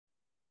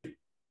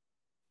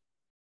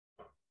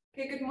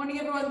Okay, good morning,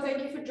 everyone.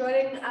 Thank you for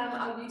joining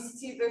our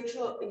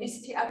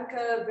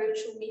UCT-Africa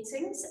virtual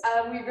meetings.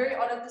 We're very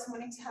honored this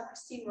morning to have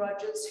Christine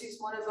Rogers, who's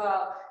one of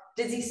our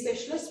dizzy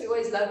specialists. We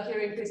always love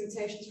hearing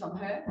presentations from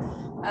her.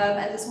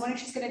 And this morning,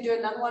 she's going to do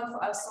another one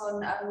for us on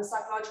the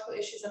psychological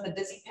issues and the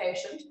dizzy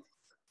patient.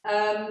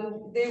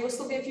 There will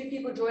still be a few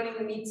people joining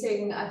the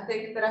meeting, I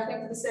think for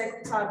the sake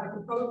of time, we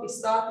can probably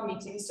start the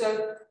meeting.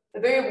 So a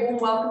very warm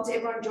welcome to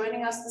everyone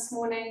joining us this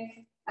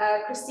morning.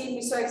 Christine,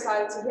 we're so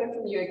excited to hear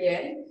from you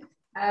again.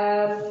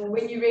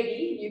 When you're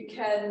ready, you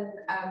can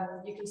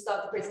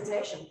start the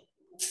presentation.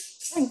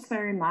 Thanks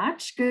very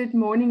much. Good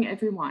morning,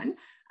 everyone.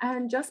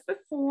 And just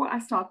before I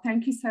start,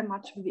 thank you so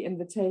much for the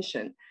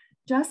invitation.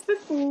 Just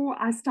before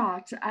I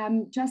start,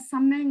 just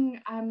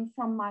something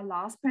from my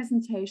last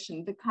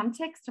presentation. The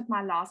context of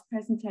my last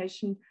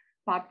presentation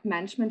about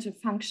management of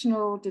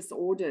functional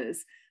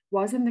disorders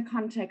was in the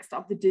context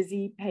of the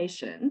dizzy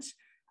patient.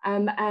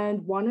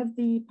 And one of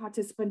the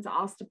participants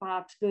asked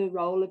about the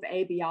role of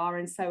ABR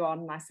and so on.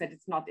 And I said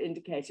it's not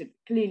indicated.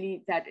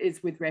 Clearly, that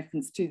is with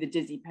reference to the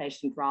dizzy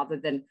patient rather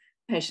than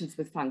patients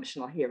with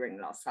functional hearing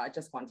loss. So I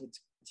just wanted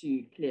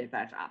to clear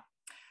that up.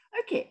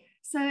 Okay,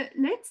 so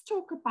let's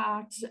talk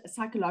about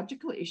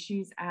psychological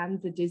issues and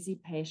the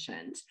dizzy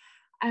patient.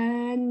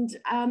 And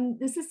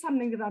this is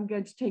something that I'm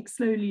going to take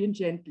slowly and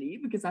gently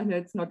because I know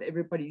it's not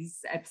everybody's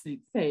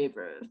absolute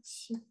favorite.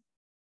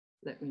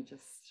 Let me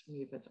just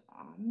move it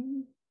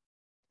on.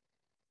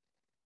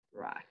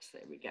 Right,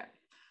 there we go.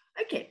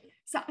 Okay,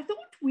 so I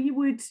thought we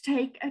would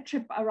take a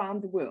trip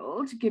around the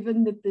world,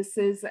 given that this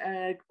is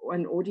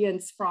an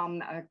audience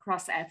from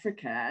across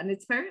Africa, and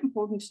it's very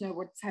important to know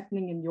what's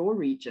happening in your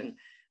region,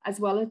 as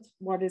well as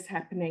what is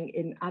happening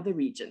in other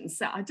regions.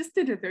 So I just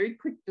did a very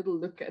quick little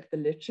look at the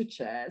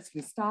literature as we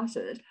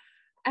started.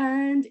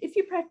 And if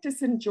you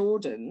practice in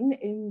Jordan,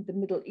 in the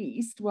Middle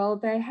East, well,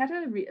 they had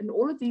and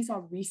all of these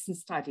are recent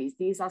studies.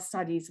 These are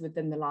studies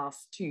within the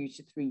last 2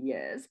 to 3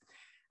 years.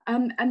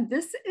 And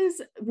this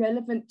is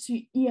relevant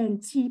to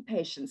ENT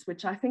patients,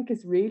 which I think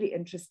is really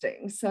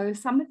interesting. So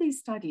some of these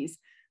studies,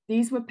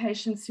 these were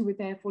patients who were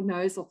there for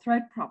nose or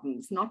throat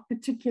problems, not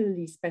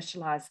particularly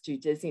specialized to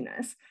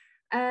dizziness.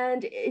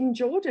 And in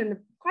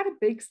Jordan, quite a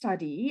big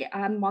study,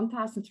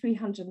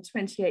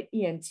 1,328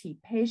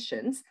 ENT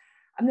patients,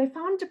 and they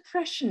found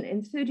depression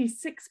in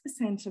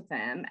 36% of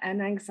them and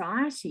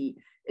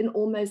anxiety in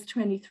almost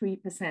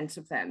 23%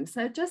 of them.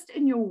 So just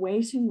in your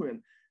waiting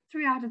room,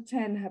 3 out of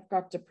 10 have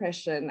got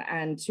depression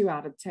and 2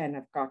 out of 10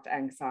 have got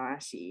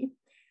anxiety.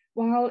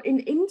 While in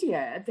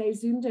India, they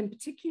zoomed in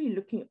particularly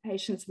looking at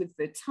patients with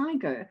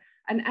vertigo.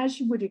 And as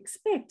you would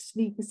expect,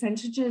 the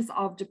percentages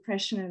of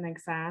depression and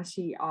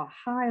anxiety are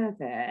higher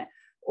there,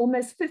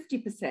 almost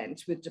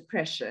 50% with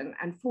depression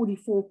and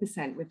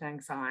 44% with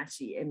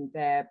anxiety in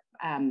their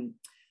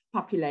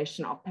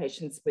population of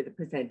patients with a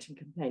presenting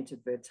complaint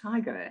of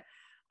vertigo.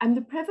 And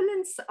the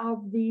prevalence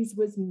of these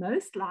was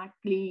most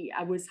likely,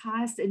 was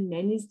highest in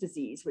Meniere's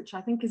disease, which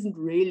I think isn't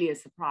really a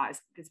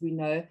surprise because we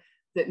know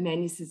that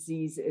Meniere's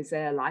disease is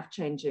a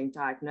life-changing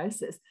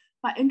diagnosis.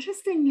 But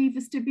interestingly,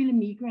 vestibular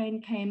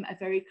migraine came a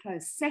very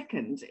close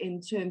second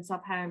in terms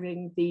of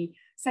having the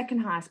second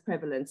highest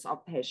prevalence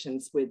of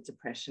patients with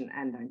depression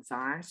and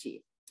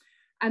anxiety.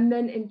 And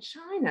then in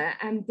China,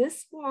 and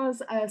this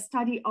was a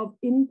study of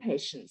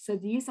inpatients. So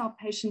these are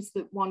patients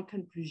that one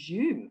can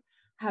presume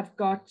have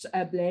got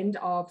a blend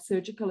of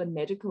surgical and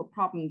medical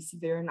problems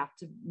severe enough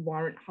to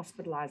warrant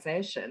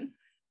hospitalization.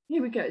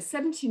 Here we go,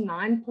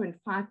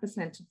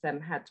 79.5% of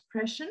them had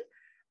depression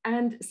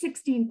and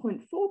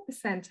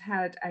 16.4%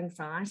 had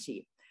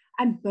anxiety.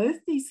 And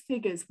both these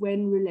figures,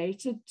 when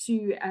related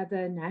to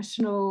the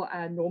National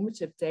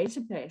Normative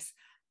Database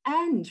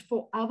and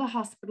for other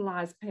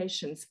hospitalized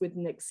patients, with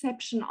an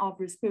exception of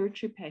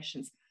respiratory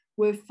patients,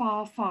 were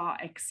far, far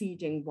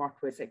exceeding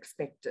what was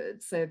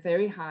expected. So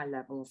very high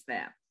levels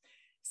there.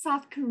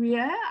 South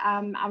Korea,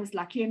 I was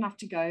lucky enough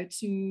to go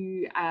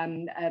to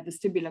a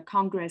vestibular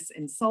congress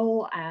in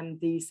Seoul, and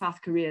the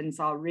South Koreans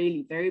are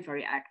really very,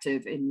 very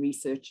active in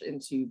research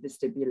into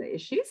vestibular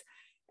issues.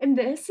 In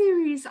their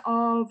series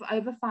of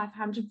over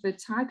 500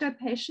 vertigo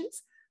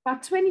patients,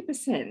 about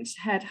 20%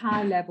 had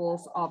high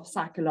levels of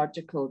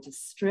psychological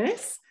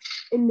distress,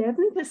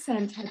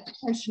 11% had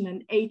depression,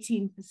 and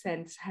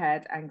 18%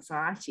 had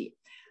anxiety.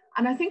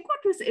 And I think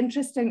what was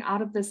interesting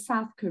out of the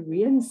South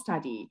Korean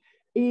study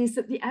is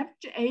that the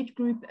average age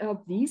group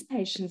of these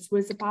patients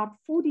was about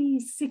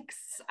 46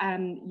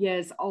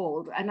 years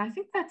old. And I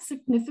think that's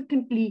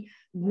significantly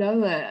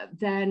lower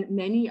than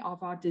many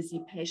of our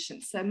dizzy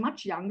patients. So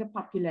much younger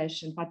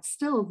population, but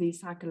still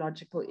these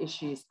psychological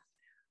issues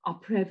are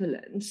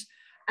prevalent.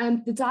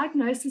 And the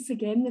diagnosis,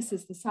 again, this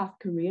is the South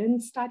Korean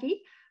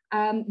study,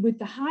 with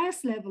the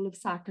highest level of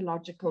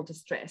psychological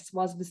distress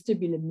was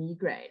vestibular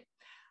migraine.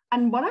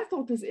 And what I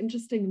thought was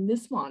interesting in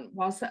this one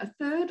was that a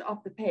third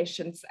of the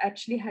patients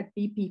actually had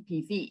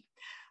BPPV.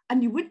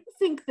 And you wouldn't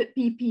think that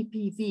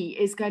BPPV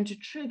is going to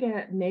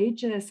trigger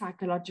major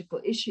psychological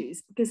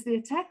issues because the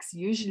attacks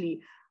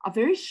usually are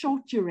very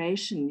short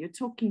duration. You're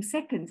talking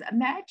seconds,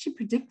 and they're actually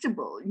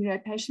predictable. You know,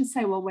 patients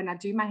say, well, when I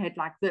do my head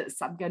like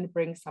this, I'm going to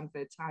bring some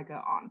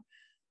vertigo on.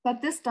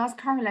 But this does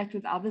correlate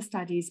with other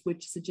studies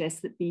which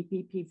suggest that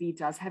BPPV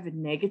does have a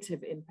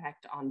negative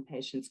impact on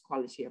patients'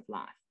 quality of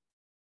life.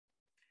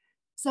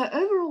 So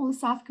overall, the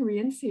South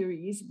Korean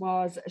series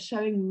was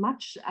showing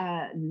much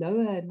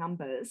lower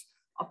numbers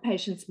of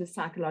patients with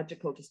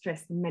psychological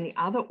distress than many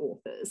other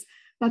authors,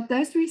 but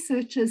those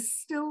researchers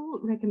still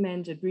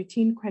recommended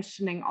routine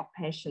questioning of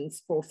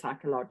patients for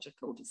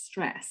psychological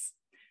distress.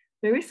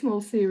 Very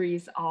small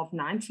series of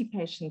 90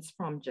 patients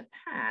from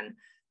Japan,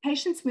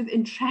 patients with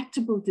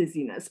intractable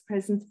dizziness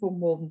present for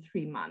more than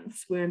 3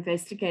 months were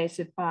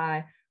investigated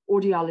by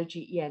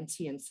audiology, ENT,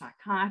 and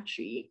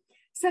psychiatry.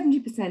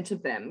 70%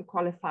 of them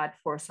qualified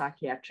for a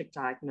psychiatric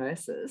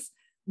diagnosis,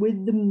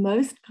 with the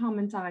most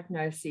common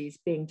diagnoses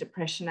being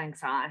depression,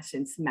 anxiety,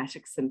 and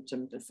somatic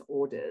symptom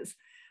disorders.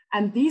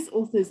 And these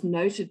authors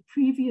noted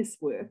previous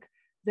work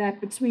that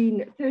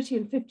between 30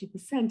 and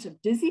 50%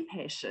 of dizzy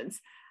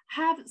patients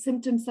have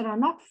symptoms that are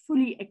not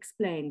fully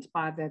explained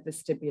by their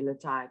vestibular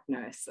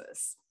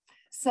diagnosis.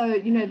 So,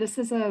 you know, this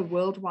is a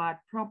worldwide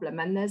problem,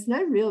 and there's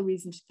no real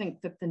reason to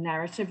think that the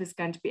narrative is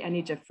going to be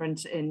any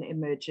different in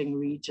emerging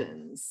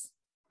regions.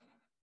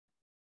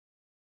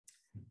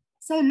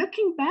 So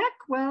looking back,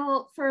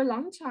 well, for a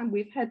long time,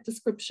 we've had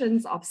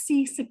descriptions of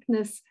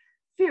seasickness,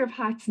 fear of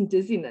heights, and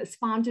dizziness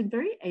found in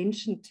very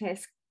ancient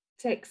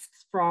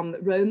texts from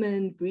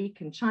Roman, Greek,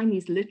 and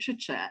Chinese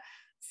literature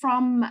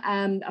from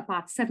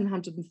about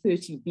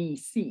 730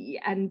 BC.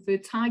 And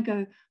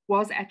vertigo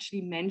was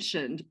actually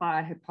mentioned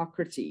by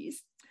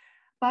Hippocrates.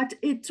 But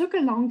it took a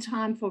long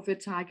time for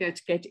vertigo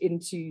to get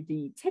into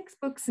the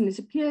textbooks, and it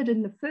appeared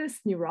in the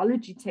first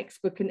neurology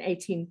textbook in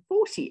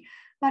 1840.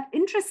 But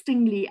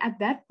interestingly, at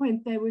that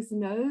point, there was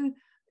no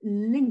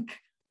link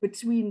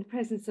between the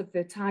presence of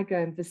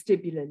vertigo and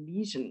vestibular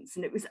lesions.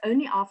 And it was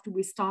only after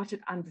we started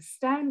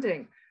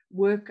understanding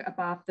work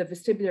about the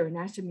vestibular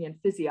anatomy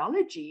and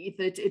physiology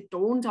that it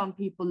dawned on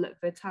people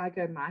that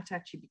vertigo might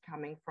actually be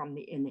coming from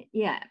the inner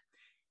ear.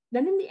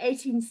 Then in the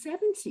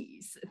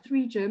 1870s,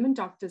 3 German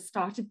doctors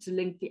started to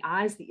link the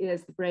eyes, the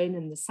ears, the brain,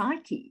 and the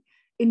psyche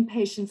in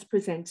patients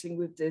presenting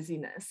with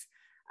dizziness.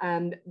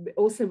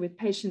 Also with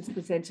patients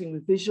presenting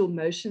with visual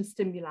motion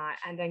stimuli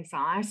and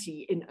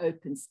anxiety in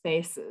open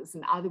spaces.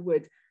 In other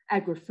words,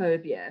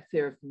 agoraphobia,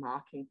 fear of the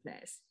marking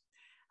place.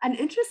 And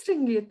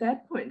interestingly, at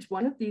that point,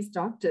 one of these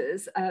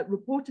doctors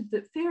reported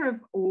that fear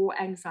of or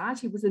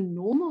anxiety was a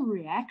normal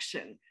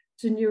reaction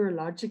to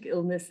neurologic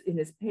illness in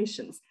his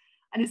patients.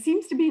 And it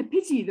seems to be a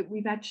pity that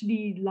we've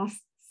actually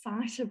lost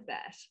sight of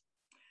that.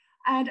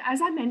 And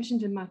as I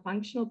mentioned in my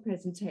functional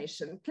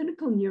presentation,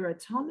 clinical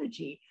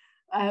neurotology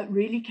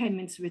really came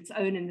into its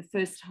own in the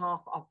first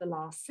half of the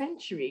last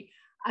century.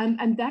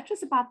 And that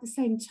was about the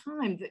same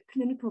time that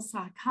clinical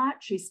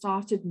psychiatry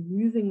started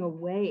moving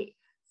away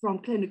from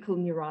clinical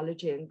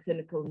neurology and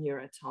clinical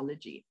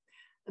neurotology.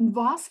 And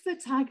whilst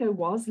vertigo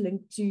was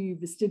linked to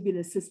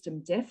vestibular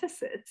system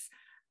deficits,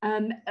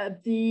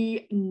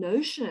 the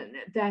notion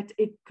that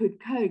it could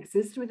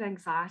coexist with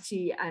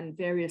anxiety and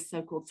various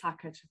so-called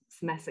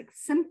psychosomatic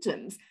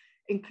symptoms,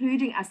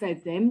 including, as they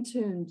then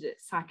termed it,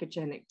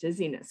 psychogenic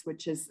dizziness,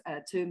 which is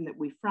a term that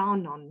we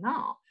frown on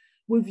now,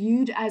 were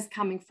viewed as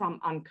coming from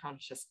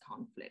unconscious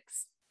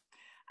conflicts.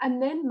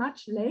 And then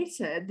much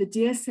later, the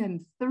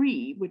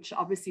DSM-3, which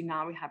obviously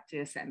now we have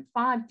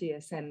DSM-5,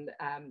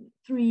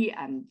 DSM-3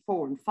 and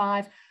 4 and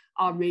 5,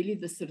 are really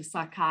the sort of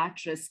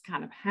psychiatrist's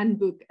kind of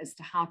handbook as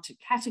to how to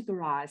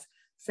categorize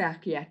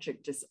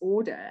psychiatric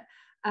disorder.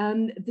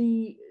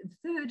 The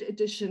 3rd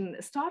edition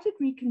started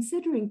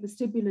reconsidering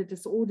vestibular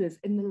disorders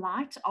in the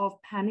light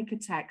of panic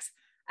attacks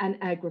and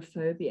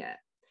agoraphobia.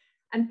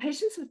 And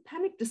patients with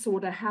panic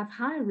disorder have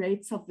higher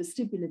rates of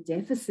vestibular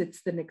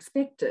deficits than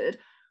expected,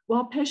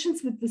 while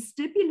patients with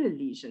vestibular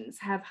lesions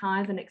have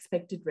higher than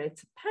expected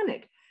rates of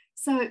panic.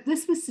 So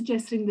this was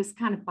suggesting this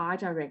kind of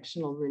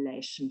bidirectional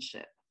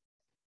relationship.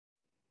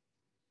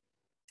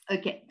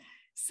 Okay,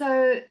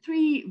 so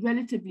 3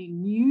 relatively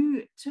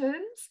new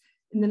terms.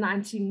 In the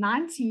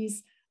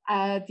 1990s,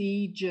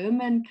 the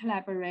German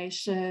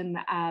collaboration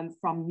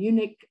from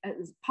Munich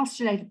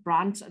postulated,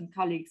 Brandt and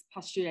colleagues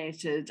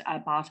postulated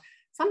about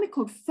something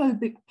called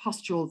phobic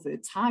postural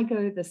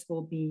vertigo. This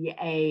will be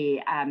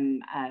a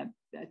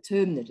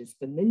term that is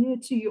familiar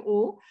to you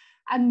all.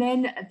 And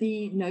then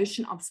the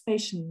notion of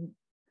spatial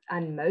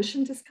and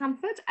motion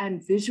discomfort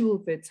and visual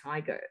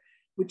vertigo,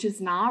 which is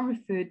now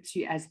referred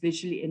to as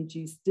visually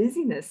induced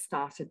dizziness,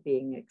 started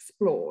being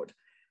explored.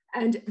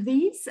 And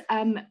these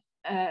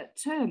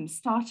terms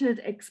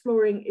started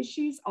exploring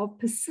issues of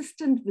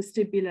persistent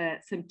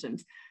vestibular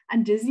symptoms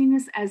and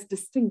dizziness as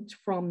distinct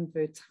from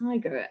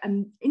vertigo.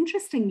 And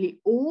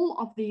interestingly, all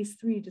of these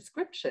 3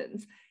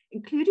 descriptions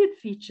included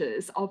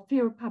features of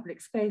fear of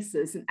public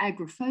spaces and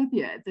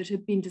agoraphobia that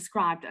had been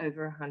described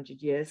over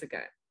 100 years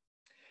ago.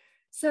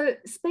 So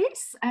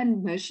space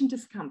and motion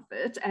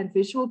discomfort and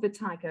visual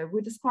vertigo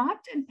were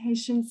described in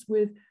patients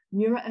with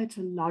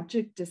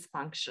neurootologic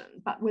dysfunction,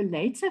 but were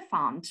later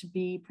found to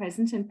be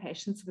present in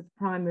patients with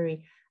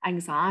primary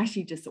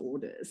anxiety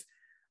disorders.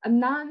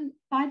 And then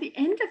by the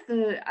end of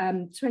the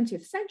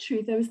 20th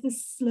century, there was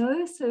this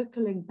slow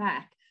circling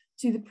back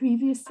to the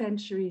previous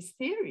century's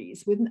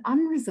theories with an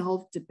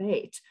unresolved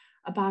debate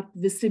about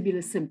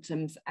vestibular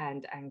symptoms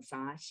and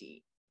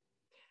anxiety.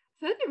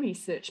 Further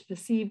research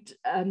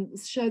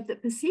showed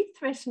that perceived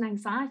threat and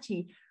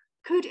anxiety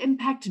could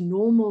impact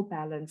normal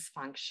balance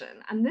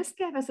function. And this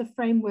gave us a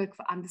framework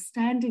for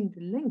understanding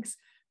the links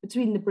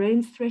between the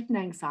brain's threat and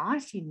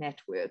anxiety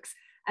networks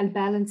and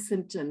balance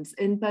symptoms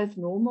in both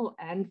normal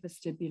and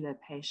vestibular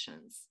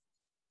patients.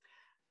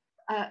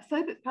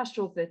 Phobic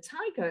postural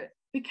vertigo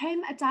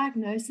became a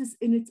diagnosis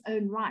in its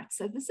own right.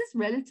 So this is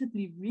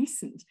relatively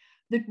recent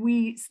that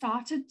we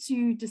started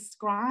to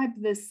describe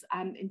this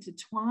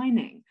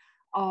intertwining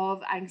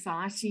of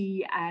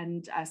anxiety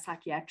and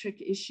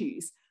psychiatric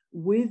issues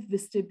with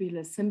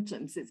vestibular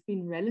symptoms. It's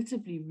been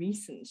relatively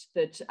recent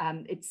that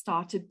it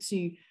started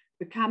to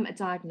become a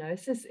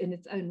diagnosis in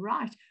its own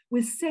right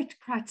with set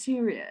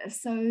criteria.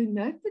 So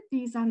note that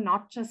these are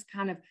not just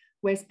kind of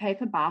waste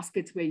paper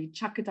baskets where you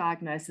chuck a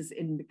diagnosis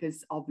in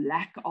because of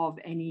lack of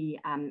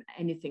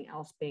anything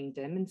else being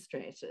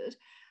demonstrated.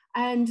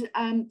 And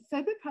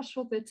phobic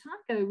postural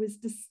vertigo was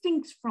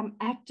distinct from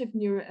active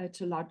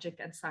neurootologic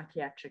and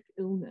psychiatric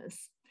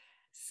illness.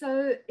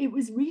 So it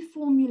was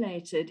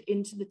reformulated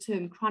into the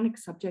term chronic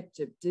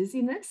subjective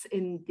dizziness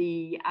in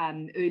the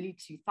early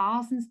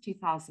 2000s,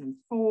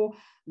 2004.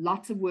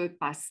 Lots of work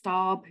by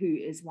Staub, who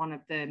is one of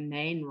the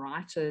main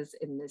writers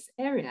in this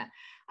area.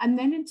 And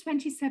then in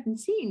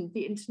 2017,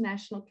 the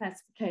International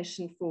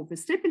Classification for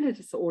Vestibular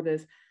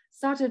Disorders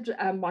started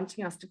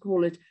wanting us to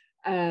call it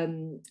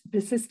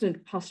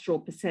persistent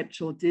postural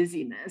perceptual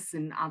dizziness,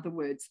 in other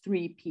words,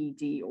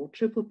 3PD or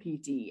triple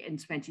PD in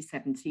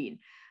 2017.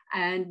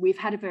 And we've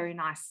had a very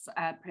nice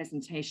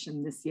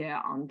presentation this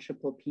year on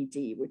triple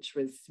PD, which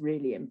was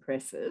really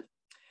impressive.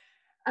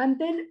 And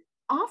then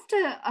after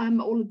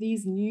all of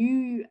these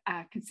new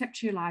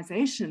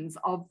conceptualizations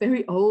of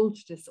very old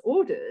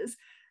disorders,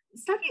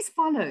 studies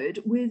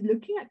followed with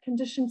looking at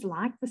conditions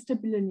like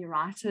vestibular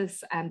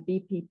neuritis and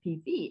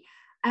BPPV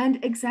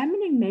and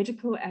examining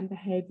medical and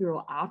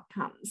behavioral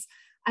outcomes.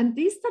 And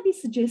these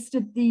studies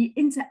suggested the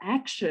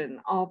interaction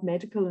of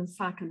medical and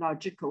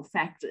psychological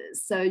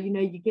factors. So,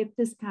 you get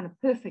this kind of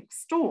perfect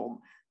storm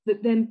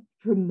that then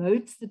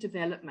promotes the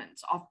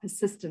development of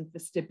persistent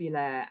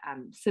vestibular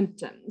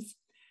symptoms.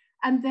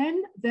 And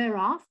then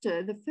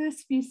thereafter, the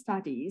first few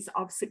studies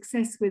of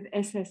success with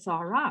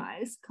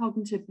SSRIs,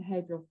 cognitive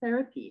behavioral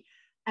therapy,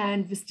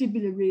 and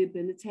vestibular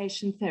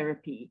rehabilitation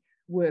therapy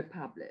were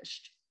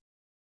published.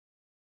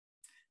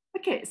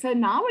 Okay, so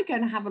now we're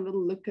going to have a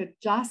little look at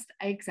just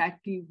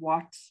exactly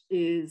what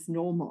is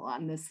normal.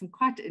 And there's some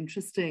quite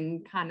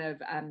interesting kind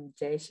of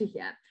data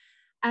here.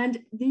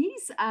 And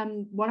these,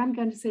 what I'm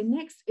going to say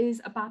next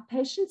is about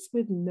patients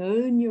with no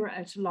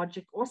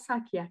neurootologic or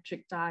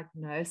psychiatric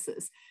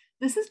diagnosis.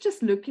 This is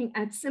just looking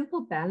at simple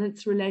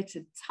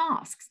balance-related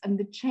tasks and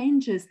the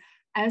changes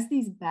as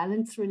these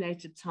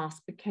balance-related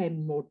tasks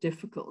became more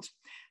difficult.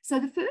 So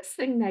the first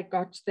thing they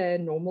got their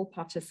normal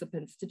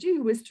participants to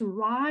do was to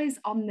rise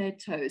on their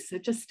toes. So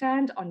just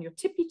stand on your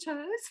tippy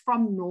toes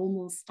from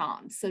normal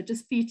stance. So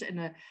just feet in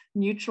a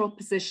neutral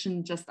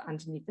position just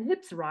underneath the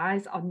hips,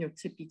 rise on your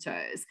tippy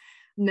toes.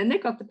 And then they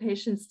got the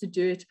patients to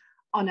do it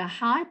on a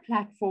high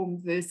platform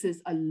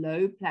versus a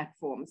low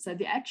platform. So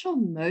the actual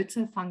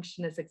motor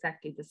function is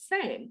exactly the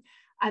same.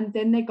 And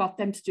then they got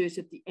them to do it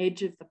at the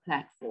edge of the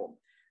platform.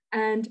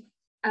 And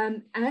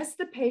as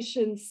the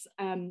patients,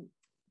 as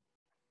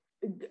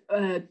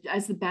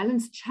the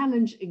balance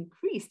challenge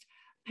increased,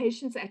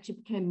 patients actually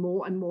became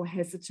more and more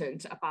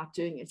hesitant about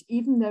doing it,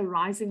 even though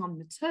rising on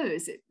the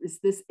toes, it was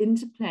this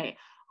interplay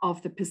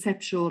of the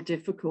perceptual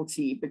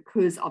difficulty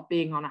because of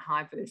being on a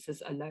high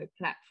versus a low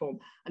platform.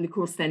 And of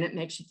course, then it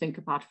makes you think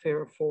about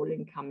fear of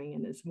falling coming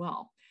in as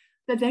well.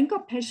 They then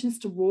got patients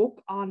to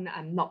walk on,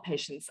 not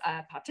patients,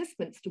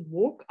 participants to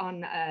walk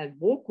on a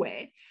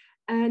walkway.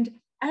 And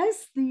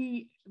as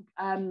the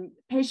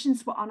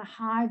patients were on a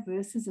high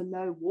versus a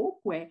low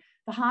walkway,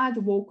 the higher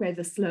the walkway,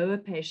 the slower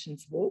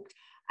patients walked.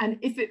 And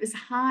if it was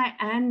high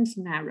and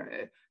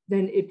narrow,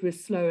 then it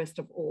was slowest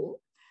of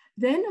all.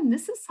 Then, and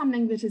this is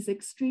something that is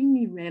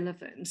extremely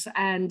relevant,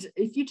 and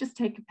if you just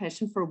take a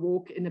patient for a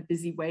walk in a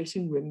busy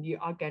waiting room, you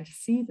are going to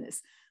see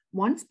this.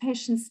 Once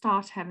patients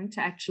start having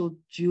to actual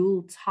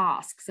dual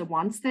tasks, so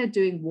once they're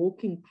doing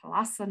walking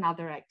plus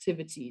another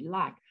activity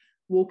like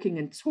walking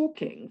and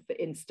talking, for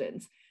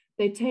instance,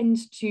 they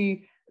tend to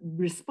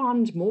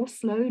respond more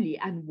slowly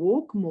and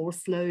walk more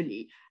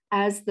slowly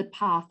as the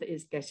path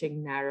is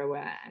getting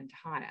narrower and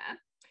higher.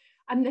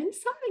 And then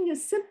something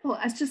as simple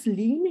as just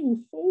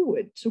leaning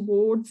forward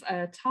towards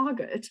a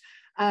target,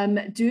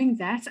 doing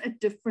that at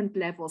different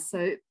levels.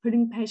 So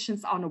putting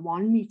patients on a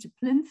 1 meter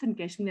plinth and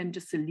getting them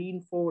just to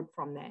lean forward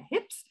from their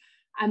hips,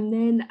 and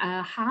then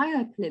a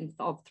higher plinth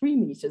of 3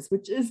 meters,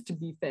 which is, to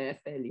be fair,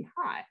 fairly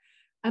high.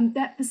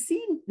 That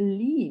perceived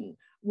lean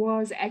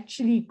was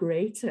actually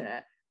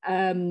greater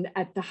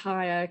at the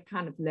higher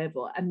kind of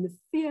level, and the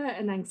fear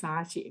and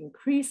anxiety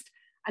increased,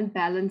 and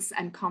balance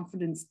and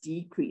confidence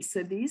decreased.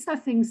 So these are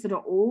things that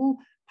are all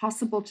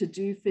possible to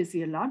do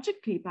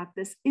physiologically, but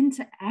this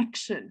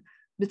interaction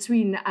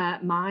between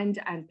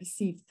mind and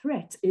perceived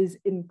threat is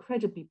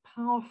incredibly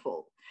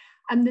powerful.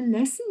 And the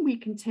lesson we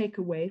can take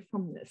away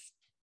from this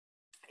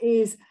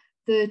is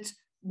that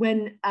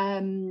when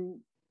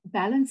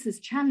balance is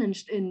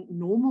challenged in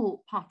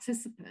normal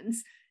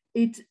participants,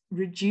 it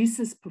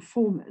reduces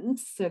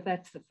performance. So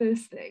that's the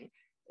first thing.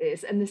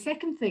 And the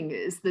second thing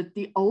is that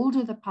the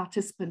older the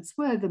participants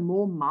were, the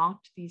more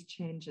marked these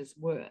changes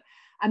were.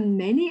 And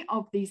many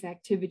of these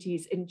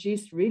activities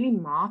induced really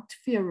marked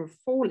fear of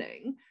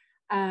falling,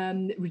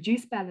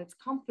 reduce balance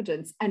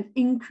confidence, and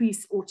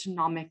increase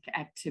autonomic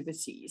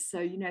activities. So,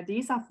 you know,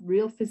 these are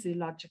real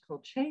physiological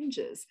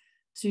changes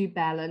to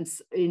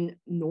balance in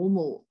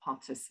normal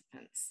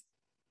participants.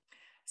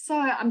 So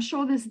I'm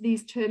sure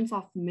these terms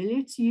are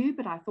familiar to you,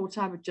 but I thought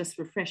I would just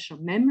refresh your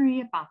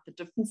memory about the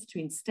difference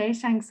between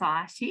state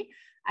anxiety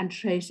and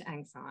trait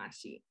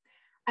anxiety.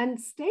 And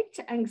state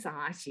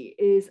anxiety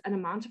is an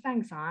amount of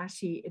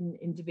anxiety in an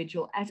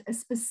individual at a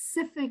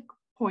specific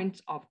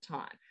point of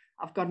time.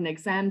 I've got an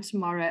exam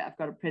tomorrow, I've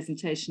got a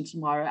presentation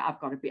tomorrow, I've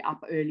got to be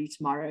up early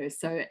tomorrow,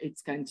 so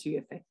it's going to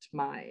affect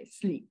my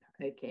sleep,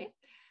 okay?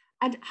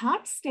 And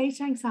high state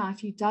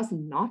anxiety does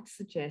not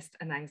suggest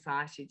an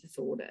anxiety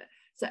disorder.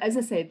 So as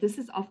I say, this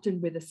is often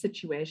with a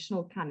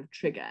situational kind of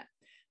trigger.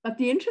 But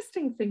the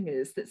interesting thing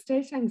is that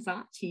state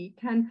anxiety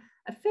can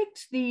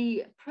affect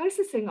the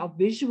processing of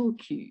visual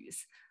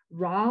cues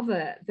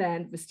rather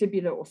than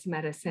vestibular or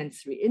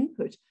somatosensory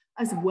input,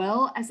 as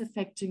well as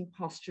affecting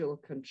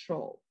postural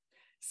control.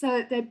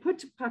 So they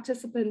put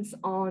participants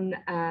on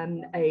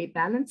a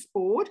balance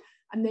board,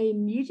 and they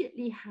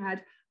immediately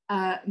had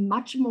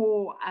much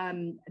more,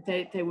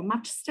 they were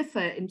much stiffer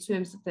in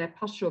terms of their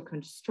postural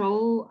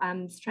control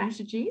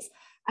strategies,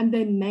 and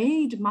they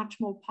made much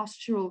more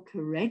postural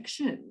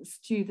corrections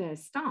to their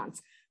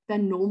stance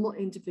than normal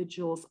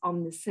individuals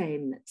on the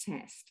same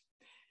test.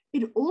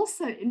 It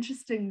also,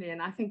 interestingly,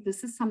 and I think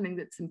this is something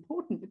that's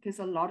important because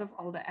a lot of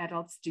older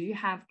adults do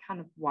have kind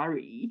of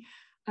worry,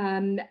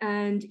 and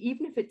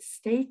even if it's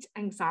state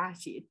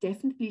anxiety, it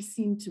definitely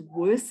seemed to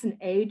worsen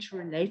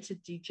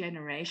age-related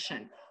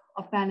degeneration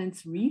of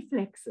balance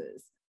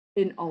reflexes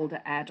in older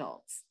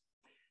adults.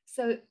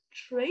 So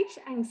trait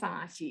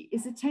anxiety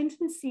is a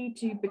tendency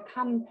to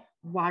become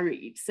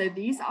worried. So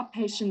these are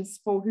patients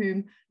for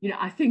whom, you know,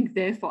 I think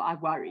therefore I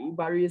worry.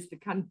 Worry has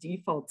become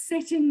default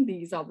setting.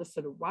 These are the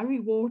sort of worry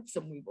warts,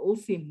 and we've all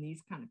seen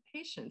these kind of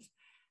patients.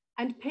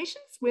 And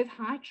patients with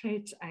high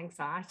trait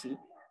anxiety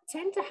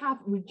tend to have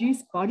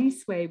reduced body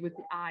sway with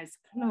the eyes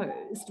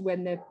closed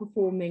when they're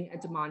performing a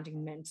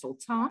demanding mental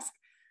task.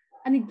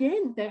 And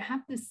again, they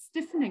have this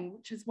stiffening,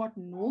 which is what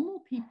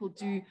normal people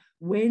do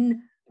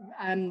when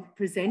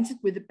presented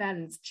with a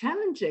balance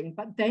challenging,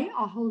 but they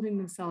are holding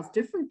themselves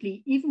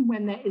differently even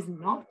when there is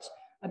not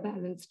a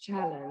balance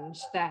challenge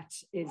that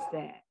is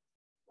there.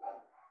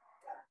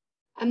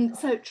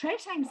 So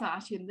trait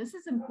anxiety, and this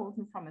is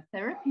important from a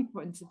therapy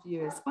point of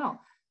view as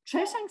well,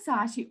 trait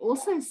anxiety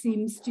also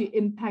seems to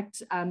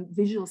impact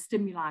visual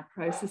stimuli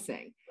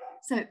processing.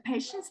 So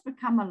patients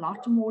become a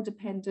lot more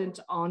dependent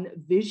on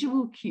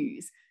visual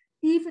cues,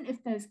 even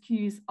if those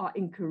cues are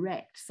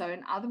incorrect. So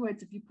in other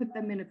words, if you put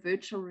them in a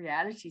virtual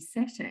reality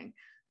setting,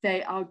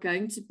 they are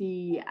going to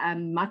be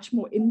much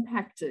more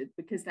impacted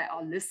because they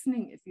are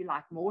listening, if you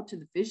like, more to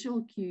the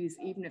visual cues,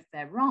 even if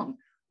they're wrong,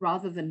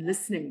 rather than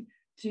listening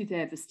to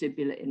their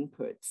vestibular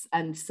inputs.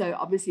 And so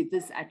obviously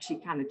this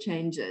actually kind of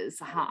changes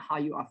how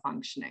you are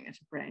functioning at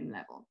a brain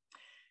level.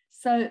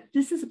 So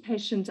this is a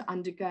patient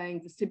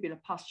undergoing vestibular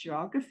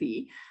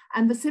posturography,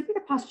 and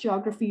vestibular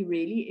posturography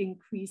really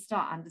increased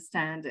our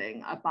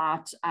understanding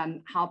about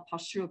how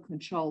postural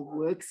control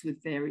works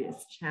with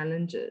various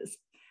challenges.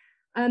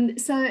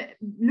 So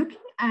looking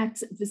at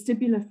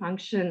vestibular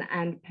function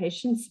and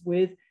patients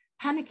with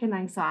panic and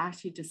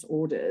anxiety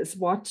disorders,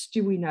 what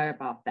do we know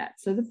about that?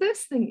 So the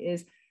first thing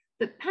is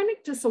that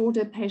panic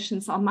disorder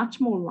patients are much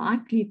more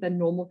likely than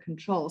normal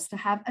controls to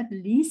have at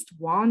least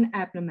one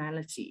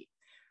abnormality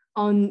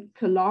on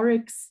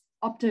calorics,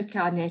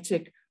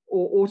 optokinetic,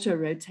 or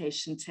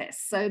auto-rotation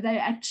tests. So they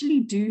actually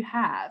do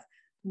have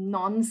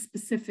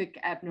non-specific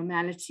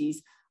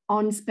abnormalities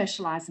on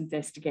specialized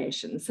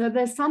investigations. So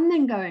there's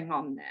something going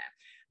on there,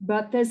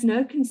 but there's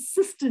no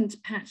consistent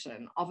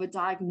pattern of a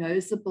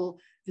diagnosable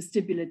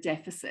vestibular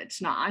deficit.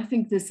 Now, I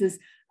think this is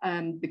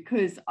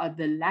because of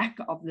the lack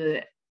of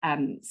the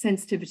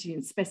sensitivity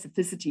and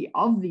specificity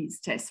of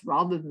these tests,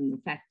 rather than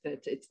the fact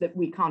that it's that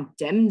we can't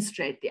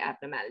demonstrate the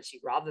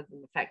abnormality, rather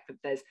than the fact that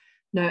there's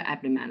no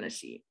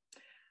abnormality.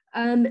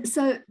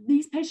 So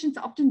these patients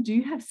often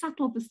do have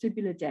subtle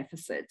vestibular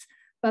deficits,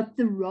 but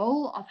the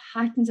role of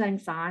heightened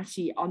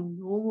anxiety on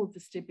normal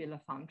vestibular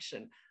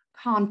function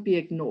can't be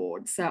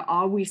ignored. So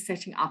are we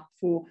setting up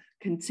for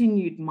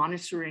continued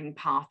monitoring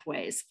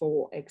pathways,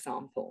 for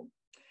example?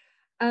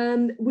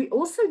 We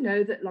also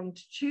know that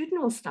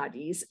longitudinal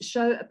studies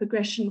show a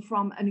progression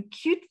from an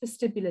acute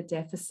vestibular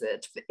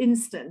deficit, for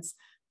instance,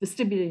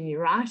 vestibular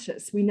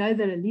neuritis. We know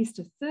that at least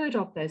a third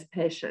of those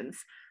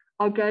patients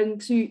are going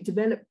to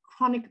develop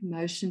chronic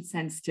motion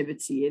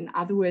sensitivity. In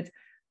other words,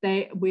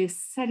 we're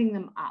setting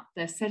them up,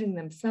 they're setting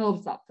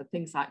themselves up for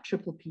things like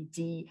triple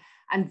PD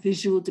and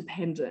visual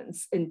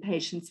dependence in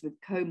patients with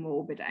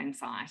comorbid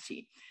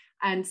anxiety.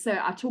 And so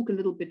I'll talk a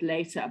little bit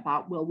later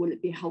about, well, will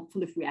it be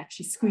helpful if we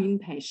actually screen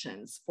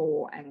patients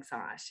for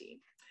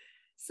anxiety?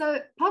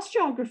 So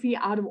posturography,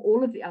 out of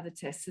all of the other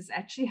tests, has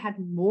actually had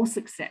more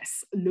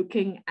success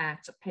looking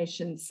at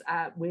patients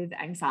with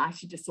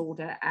anxiety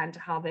disorder and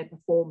how they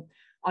perform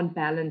on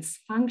balance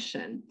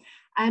function.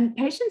 And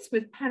patients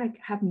with panic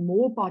have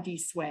more body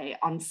sway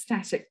on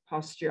static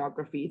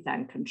posturography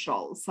than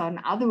control. So in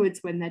other words,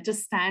 when they're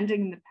just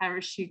standing in the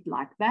parachute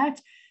like that,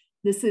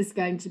 this is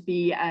going to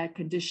be a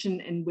condition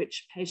in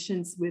which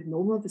patients with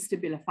normal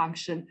vestibular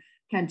function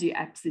can do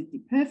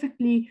absolutely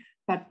perfectly,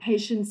 but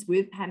patients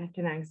with panic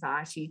and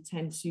anxiety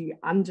tend to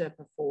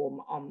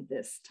underperform on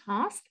this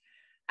task.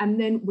 And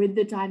then with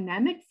the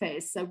dynamic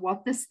phase, so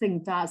what this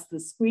thing does, the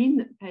screen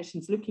that the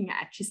patient's looking at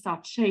actually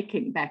starts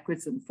shaking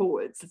backwards and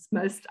forwards. It's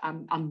most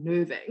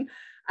unnerving.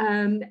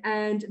 And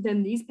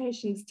then these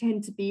patients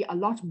tend to be a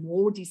lot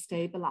more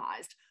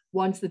destabilized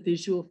once the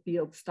visual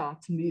field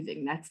starts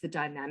moving. That's the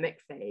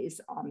dynamic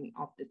phase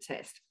of the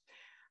test.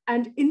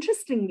 And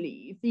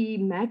interestingly, the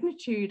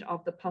magnitude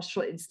of the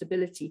postural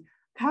instability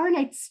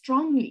correlates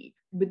strongly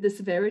with the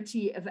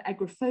severity of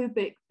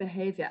agoraphobic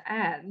behavior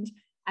and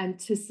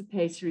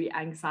anticipatory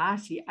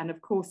anxiety, and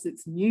of course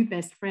its new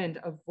best friend,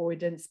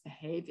 avoidance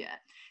behavior.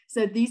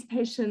 So these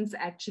patients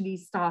actually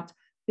start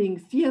being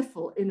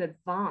fearful in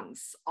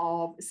advance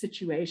of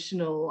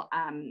situational,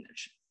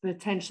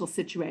 potential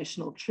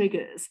situational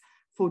triggers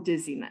for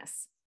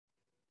dizziness.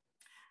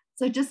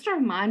 So just to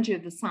remind you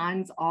of the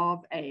signs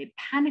of a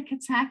panic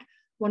attack,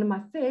 one of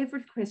my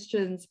favorite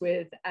questions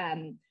with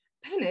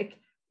panic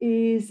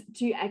is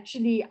to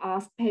actually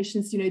ask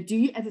patients, do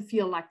you ever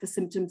feel like the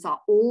symptoms are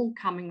all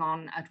coming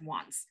on at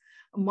once?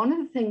 And one of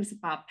the things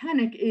about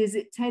panic is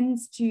it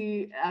tends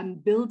to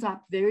build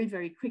up very,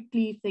 very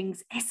quickly.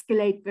 Things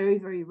escalate very,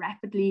 very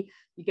rapidly.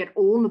 You get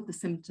all of the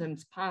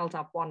symptoms piled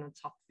up one on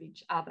top of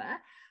each other.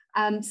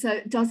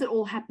 So does it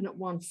all happen at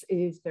once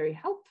is very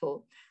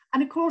helpful.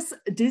 And of course,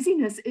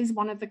 dizziness is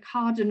one of the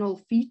cardinal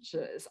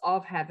features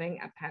of having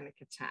a panic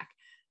attack.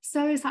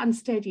 So is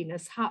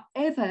unsteadiness.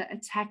 However,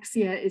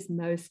 ataxia is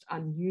most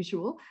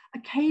unusual.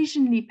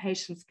 Occasionally,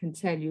 patients can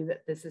tell you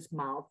that this is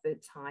mild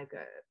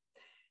vertigo.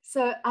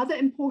 So other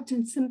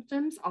important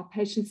symptoms are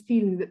patients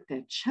feeling that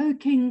they're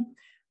choking,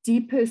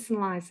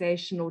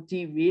 depersonalization or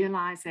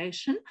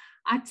derealization.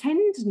 I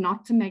tend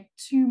not to make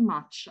too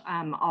much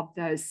of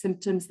those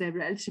symptoms. They're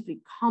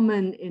relatively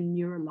common in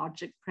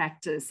neurologic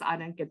practice. I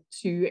don't get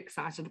too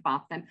excited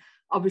about them.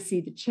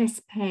 Obviously, the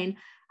chest pain,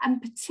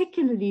 and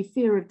particularly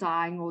fear of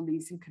dying or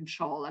losing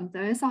control. And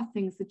those are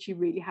things that you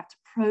really have to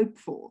probe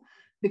for,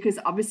 because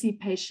obviously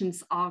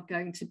patients are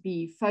going to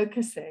be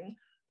focusing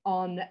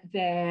on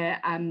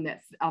their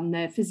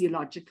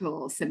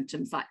physiological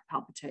symptoms like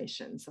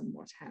palpitations and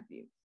what have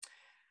you.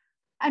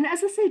 And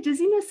as I say,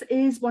 dizziness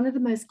is one of the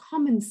most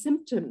common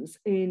symptoms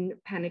in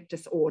panic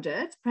disorder.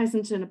 It's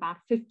present in about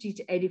 50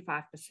 to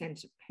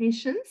 85% of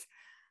patients.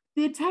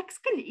 The attacks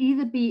can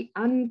either be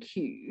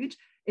uncued,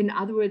 in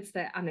other words,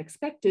 they're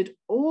unexpected,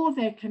 or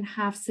they can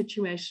have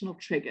situational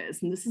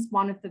triggers. And this is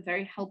one of the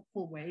very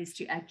helpful ways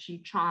to actually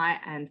try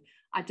and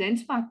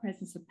identify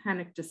presence of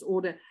panic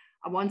disorder.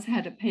 I once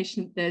had a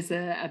patient, there's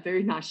a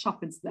very nice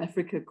shop in South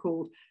Africa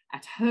called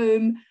At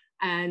Home,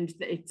 and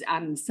it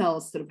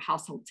sells sort of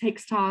household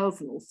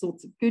textiles and all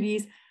sorts of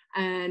goodies.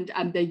 And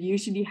they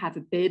usually have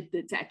a bed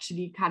that's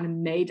actually kind of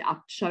made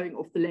up, showing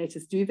off the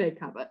latest duvet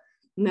cover.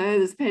 No,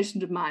 this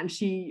patient of mine,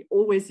 she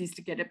always used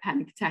to get a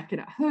panic attack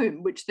at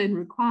home, which then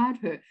required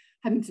her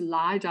having to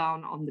lie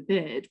down on the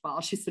bed while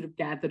she sort of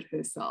gathered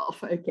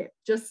herself. Okay,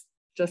 just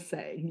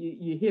saying,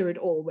 you hear it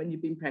all when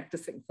you've been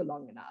practicing for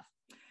long enough.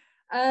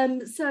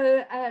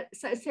 So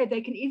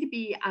they can either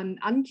be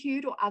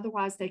uncued, or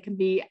otherwise they can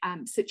be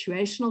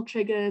situational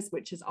triggers,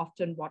 which is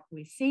often what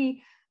we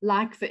see,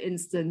 like, for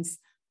instance,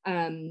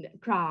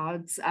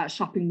 crowds,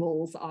 shopping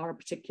malls are a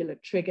particular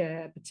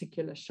trigger,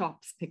 particular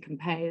shops, Pick and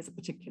Pay is a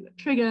particular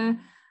trigger,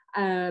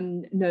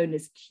 known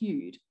as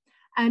cued.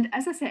 And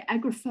as I say,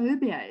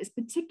 agoraphobia is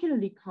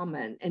particularly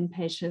common in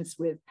patients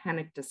with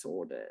panic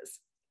disorders.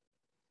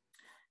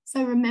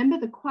 So remember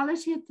the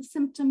quality of the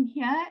symptom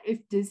here.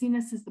 If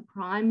dizziness is the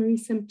primary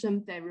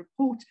symptom, they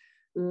report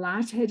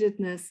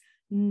lightheadedness,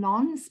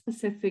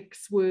 non-specific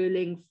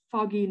swirling,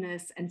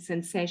 fogginess, and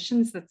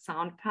sensations that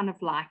sound kind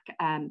of like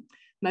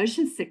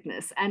motion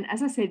sickness. And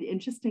as I say, the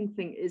interesting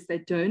thing is they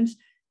don't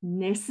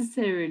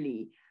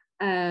necessarily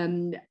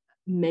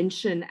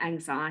mention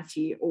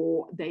anxiety,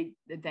 or they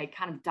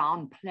kind of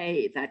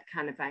downplay that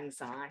kind of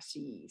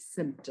anxiety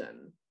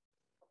symptom.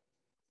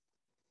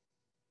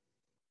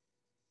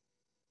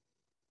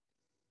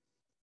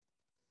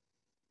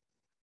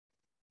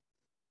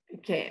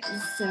 Okay,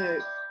 so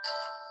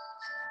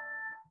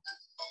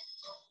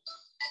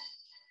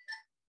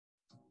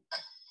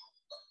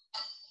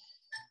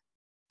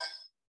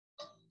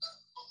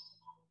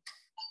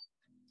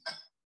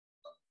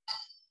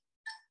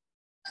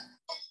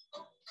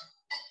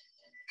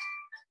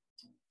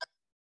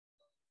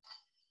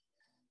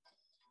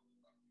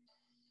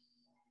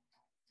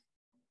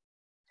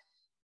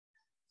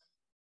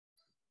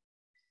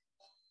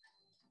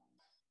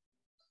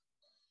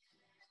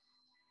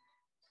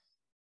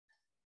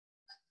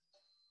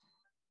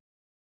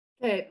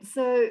okay,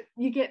 so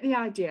you get the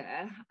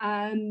idea.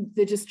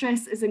 The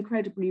distress is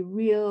incredibly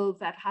real.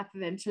 That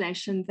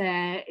hyperventilation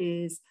there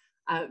is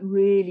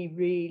really,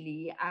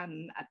 really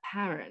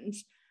apparent.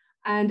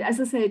 And as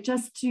I say,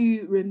 just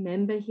to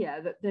remember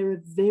here that there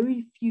are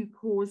very few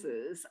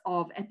causes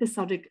of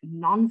episodic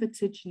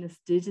non-vertiginous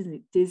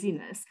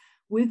dizziness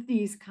with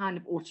these kind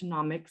of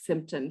autonomic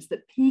symptoms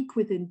that peak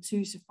within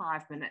 2 to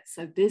 5 minutes.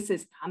 So this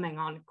is coming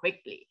on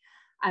quickly.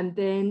 And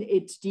then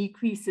it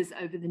decreases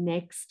over the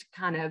next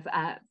kind of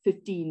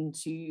 15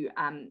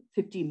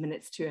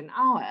 minutes to an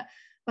hour.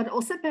 But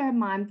also bear in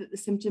mind that the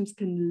symptoms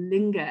can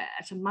linger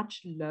at a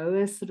much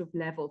lower sort of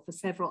level for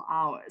several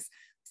hours.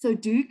 So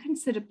do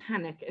consider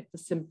panic if the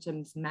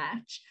symptoms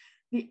match.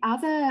 The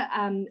other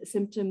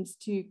symptoms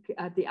to,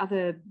 the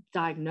other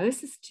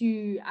diagnosis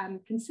to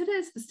consider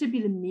is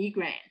vestibular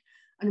migraine.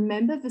 And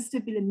remember,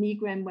 vestibular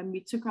migraine, when we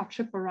took our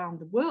trip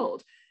around the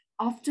world,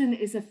 often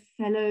is a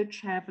fellow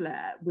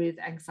traveler with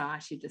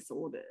anxiety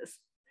disorders.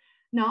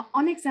 Now,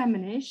 on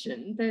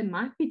examination, there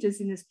might be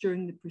dizziness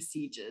during the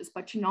procedures,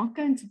 but you're not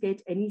going to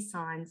get any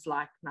signs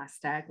like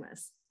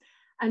nystagmus.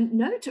 And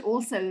note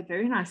also a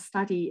very nice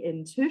study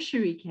in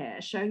tertiary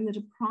care showing that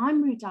a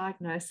primary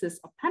diagnosis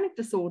of panic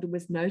disorder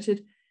was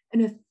noted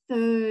in a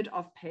third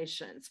of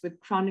patients with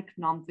chronic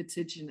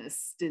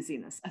non-vertiginous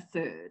dizziness, a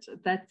third.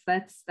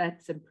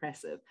 That's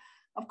impressive.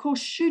 Of course,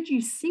 should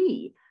you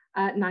see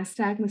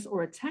nystagmus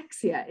or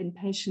ataxia in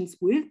patients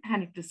with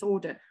panic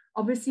disorder,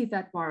 obviously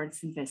that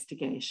warrants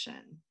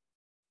investigation.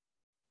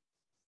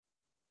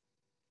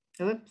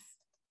 Oops.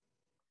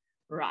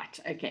 Right,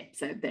 okay,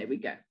 so there we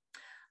go.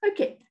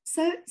 Okay,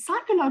 so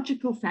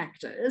psychological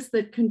factors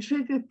that can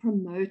trigger,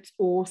 promote,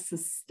 or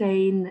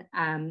sustain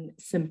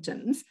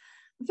symptoms.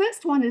 The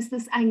first one is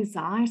this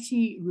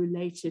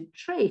anxiety-related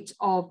trait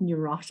of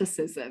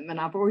neuroticism,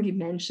 and I've already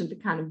mentioned the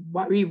kind of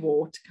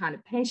worrywart kind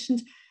of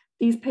patient.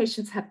 These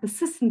patients have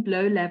persistent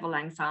low-level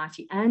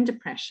anxiety and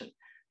depression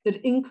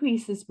that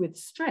increases with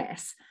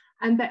stress,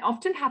 and they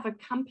often have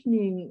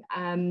accompanying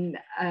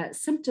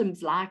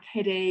symptoms like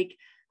headache,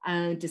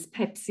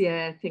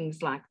 dyspepsia,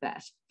 things like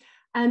that.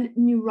 And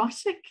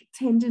neurotic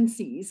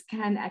tendencies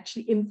can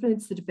actually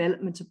influence the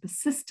development of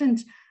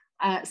persistent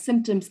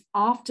symptoms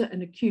after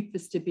an acute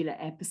vestibular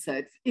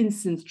episode, for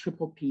instance,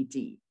 triple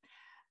PD.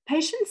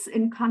 Patients,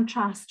 in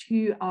contrast,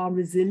 who are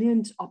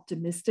resilient,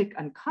 optimistic,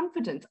 and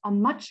confident are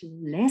much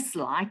less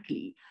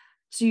likely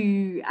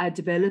to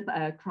develop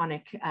a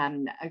chronic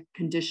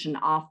condition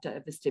after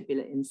a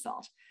vestibular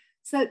insult.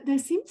 So there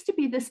seems to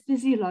be this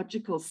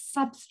physiological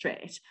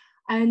substrate,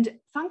 and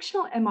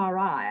functional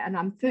MRI, and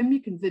I'm firmly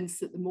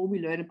convinced that the more we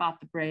learn about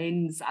the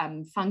brain's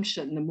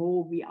function, the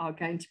more we are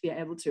going to be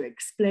able to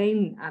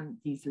explain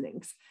these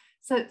links.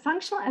 So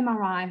functional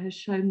MRI has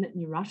shown that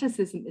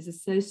neuroticism is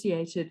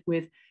associated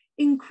with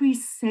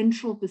increased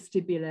central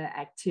vestibular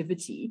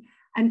activity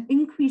and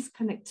increased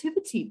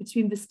connectivity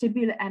between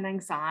vestibular and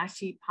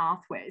anxiety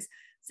pathways.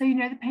 So, you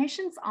know, the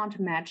patients aren't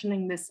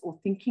imagining this or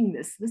thinking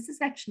this. This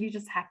is actually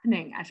just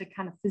happening at a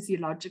kind of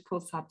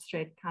physiological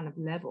substrate kind of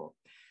level.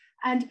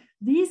 And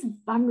these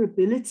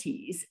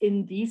vulnerabilities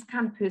in these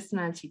kind of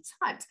personality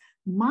types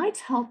might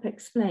help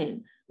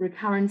explain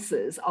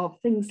recurrences of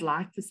things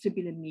like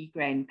vestibular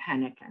migraine,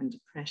 panic, and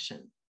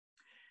depression.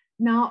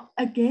 Now,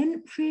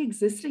 again,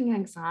 pre-existing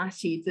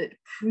anxiety that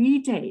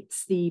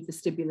predates the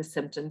vestibular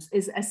symptoms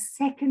is a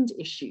second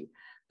issue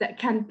that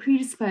can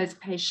predispose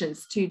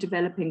patients to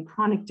developing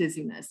chronic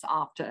dizziness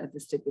after a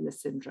vestibular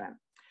syndrome.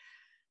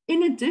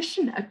 In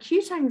addition,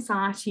 acute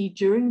anxiety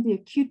during the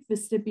acute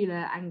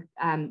vestibular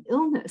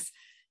illness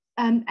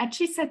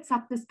actually sets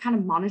up this kind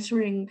of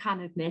monitoring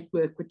kind of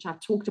network, which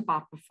I've talked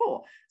about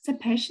before. So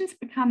patients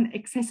become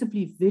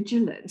excessively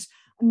vigilant,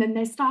 and then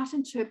they start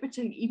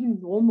interpreting even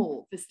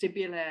normal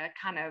vestibular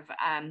kind of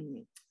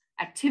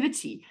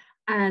activity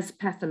as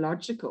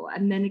pathological.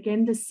 And then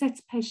again, this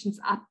sets patients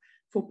up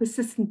for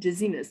persistent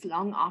dizziness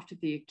long after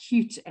the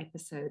acute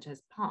episode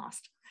has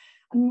passed.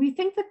 And we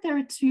think that there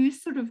are two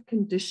sort of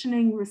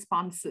conditioning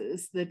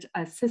responses that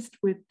assist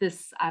with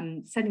this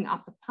setting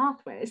up the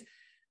pathways.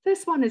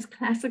 First one is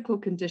classical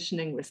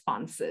conditioning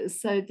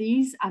responses. So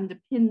these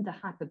underpin the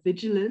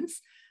hypervigilance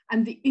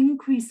and the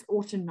increased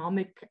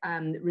autonomic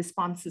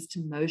responses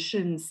to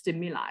motion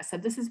stimuli. So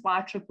this is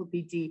why triple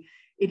PD,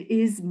 it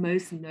is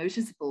most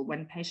noticeable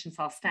when patients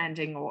are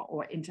standing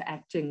or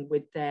interacting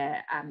with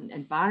their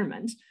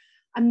environment.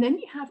 And then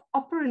you have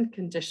operant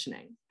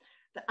conditioning.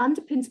 that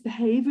underpins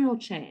behavioral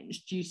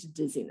change due to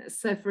dizziness.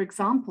 So for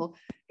example,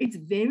 it's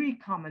very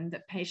common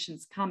that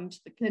patients come to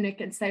the clinic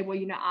and say, well,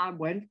 I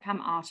won't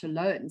come out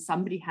alone.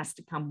 Somebody has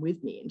to come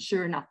with me. And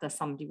sure enough, there's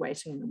somebody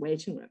waiting in the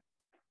waiting room.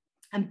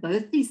 And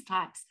both these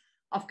types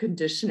of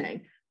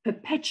conditioning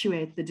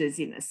perpetuate the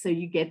dizziness. So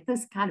you get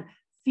this kind of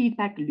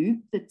feedback loop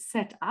that's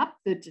set up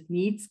that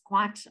needs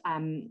quite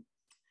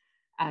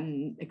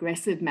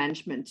aggressive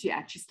management to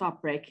actually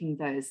start breaking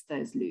those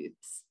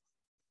loops.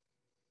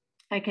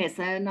 Okay,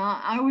 so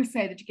now I always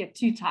say that you get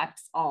two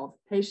types of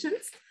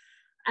patients.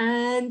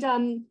 And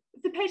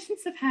if the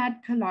patients have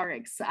had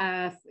calorics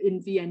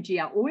in VNG,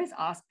 I always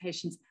ask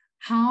patients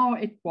how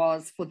it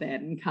was for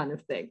them, kind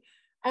of thing.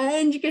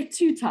 And you get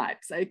two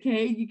types,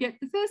 okay? You get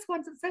the first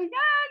ones that say,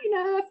 yeah,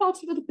 I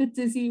felt a little bit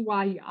dizzy.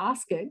 Why are you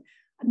asking?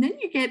 And then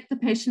you get the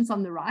patients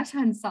on the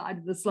right-hand side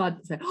of the slide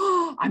that say,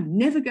 oh, I'm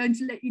never going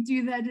to let you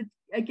do that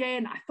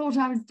again. I thought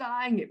I was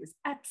dying. It was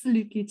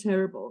absolutely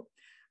terrible.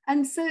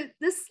 And so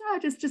this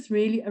slide is just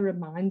really a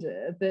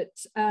reminder that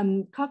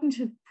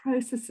cognitive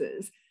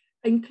processes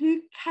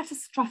include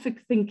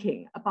catastrophic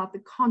thinking about the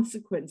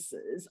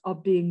consequences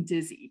of being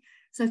dizzy.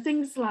 So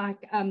things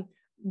like,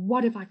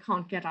 what if I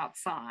can't get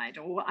outside,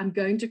 or I'm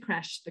going to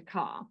crash the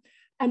car?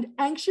 And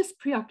anxious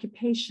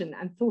preoccupation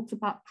and thoughts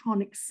about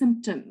chronic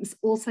symptoms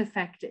also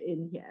factor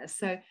in here.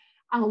 So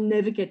I'll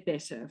never get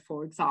better,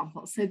 for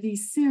example. So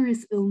these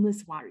serious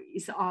illness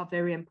worries are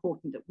very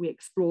important that we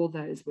explore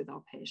those with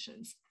our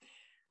patients.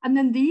 And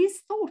then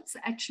these thoughts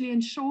actually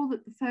ensure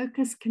that the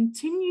focus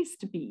continues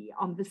to be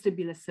on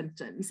vestibular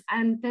symptoms,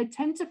 and they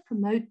tend to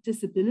promote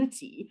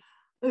disability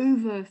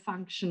over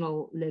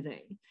functional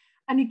living.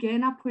 And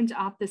again, I point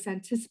out this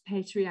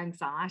anticipatory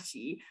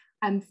anxiety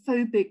and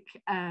phobic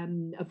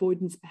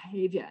avoidance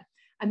behavior.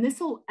 And this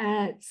all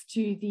adds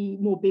to the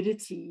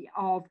morbidity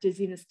of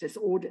dizziness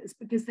disorders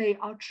because they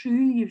are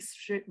truly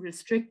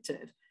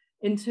restrictive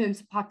in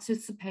terms of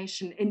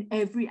participation in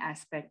every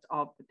aspect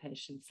of the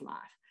patient's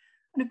life.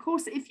 And of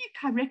course, if you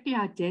correctly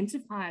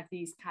identify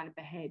these kind of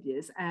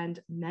behaviors and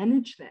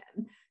manage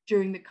them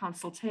during the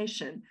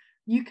consultation,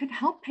 you can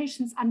help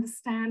patients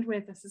understand where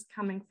this is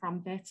coming from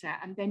better,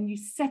 and then you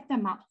set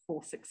them up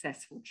for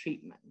successful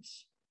treatment.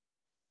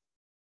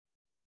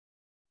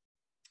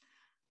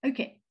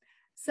 Okay,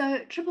 so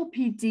triple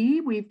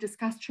PD, we've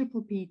discussed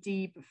triple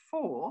PD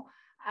before,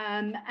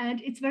 and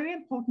it's very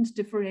important to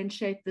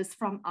differentiate this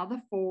from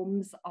other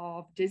forms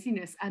of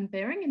dizziness, and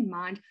bearing in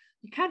mind,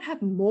 you can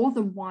have more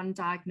than one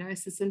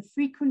diagnosis, and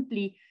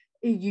frequently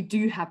you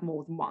do have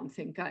more than one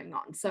thing going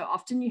on. So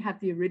often you have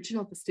the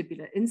original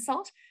vestibular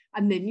insult,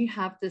 and then you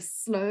have this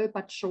slow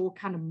but sure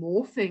kind of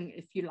morphing,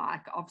 if you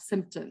like, of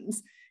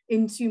symptoms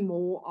into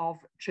more of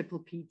triple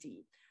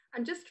PD.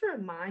 And just to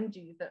remind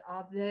you that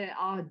there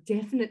are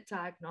definite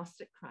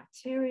diagnostic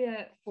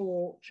criteria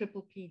for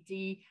triple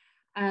PD,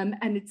 and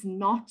it's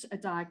not a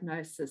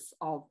diagnosis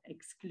of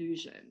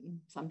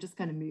exclusion. So I'm just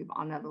going to move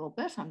on a little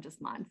bit. I'm just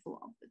mindful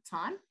of the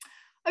time.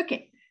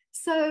 Okay,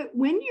 so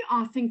when you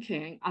are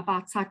thinking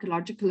about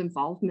psychological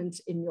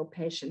involvement in your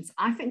patients,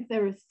 I think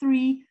there are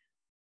three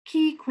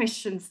key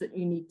questions that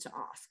you need to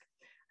ask.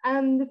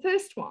 And the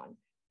first one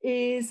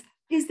is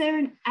there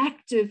an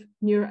active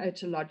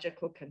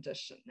neuroetological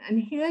condition? And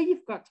here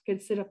you've got to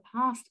consider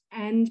past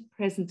and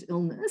present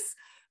illness,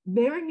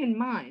 bearing in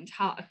mind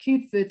how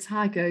acute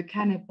vertigo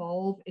can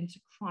evolve into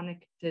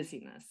chronic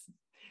dizziness.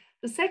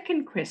 The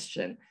second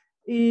question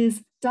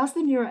is, does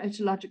the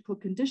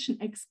neuroetological condition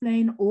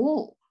explain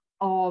all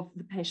of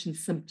the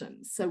patient's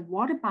symptoms? So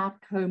what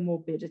about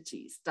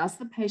comorbidities? Does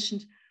the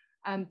patient,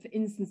 for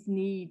instance,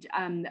 need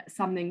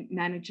something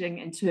managing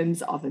in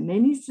terms of a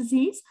Meniere's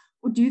disease,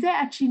 or do they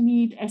actually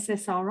need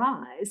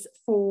SSRIs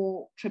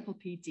for triple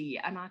PD?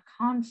 And I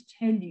can't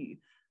tell you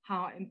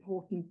how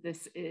important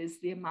this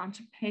is. The amount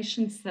of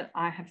patients that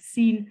I have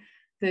seen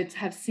that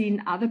have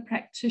seen other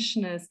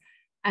practitioners,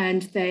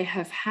 and they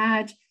have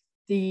had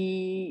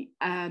the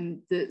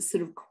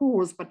sort of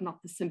cause, but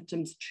not the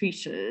symptoms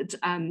treated,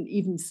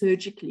 even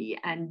surgically,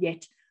 and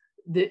yet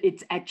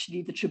it's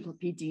actually the triple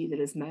PD that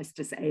is most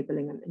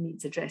disabling and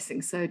needs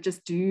addressing. So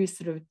just do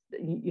sort of,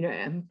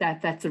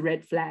 that's a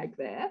red flag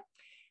there.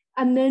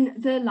 And then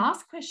the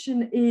last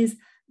question is,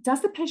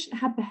 does the patient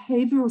have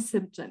behavioral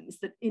symptoms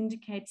that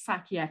indicate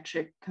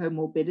psychiatric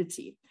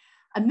comorbidity?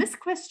 And this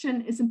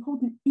question is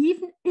important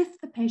even if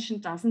the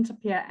patient doesn't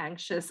appear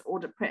anxious or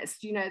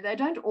depressed. They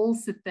don't all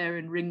sit there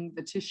and wring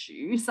the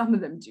tissue. Some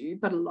of them do,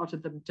 but a lot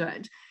of them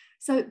don't.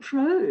 So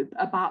probe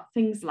about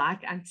things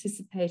like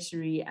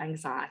anticipatory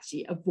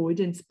anxiety,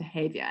 avoidance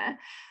behavior,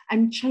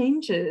 and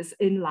changes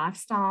in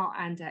lifestyle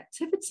and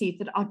activity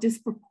that are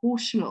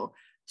disproportional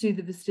to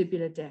the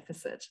vestibular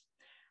deficit.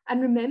 And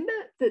remember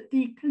that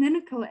the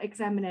clinical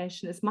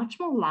examination is much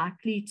more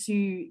likely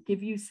to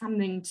give you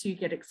something to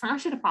get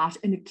excited about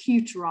in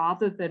acute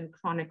rather than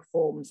chronic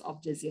forms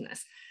of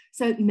dizziness.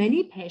 So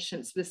many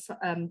patients with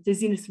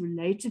dizziness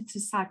related to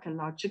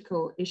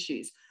psychological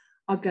issues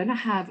are going to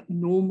have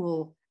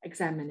normal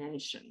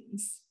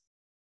examinations.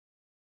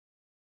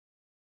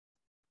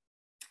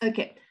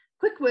 Okay,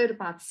 quick word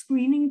about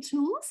screening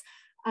tools.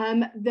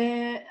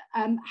 There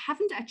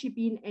haven't actually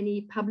been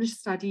any published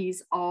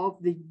studies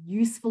of the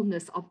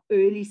usefulness of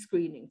early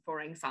screening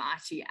for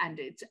anxiety and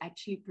it's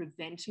actually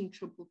preventing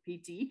triple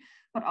PD.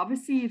 But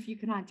obviously, if you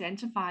can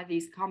identify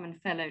these common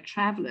fellow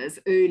travelers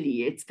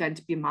early, it's going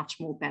to be much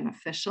more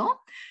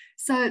beneficial.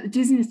 So the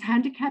dizziness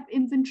handicap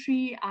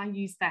inventory, I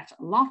use that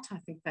a lot. I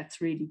think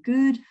that's really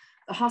good.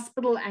 The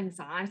hospital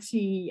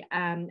anxiety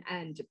and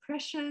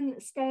depression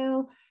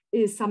scale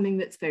is something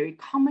that's very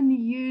commonly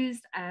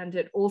used, and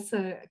it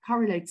also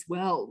correlates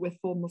well with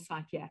formal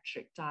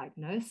psychiatric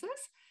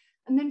diagnosis.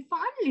 And then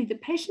finally, the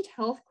patient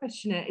health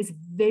questionnaire is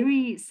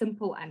very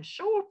simple and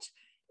short.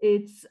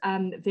 It's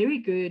very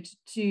good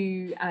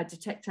to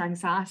detect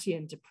anxiety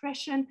and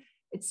depression.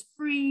 It's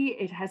free,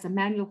 it has a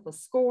manual for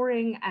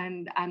scoring,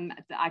 and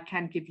I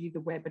can give you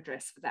the web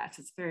address for that.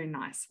 It's a very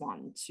nice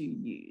one to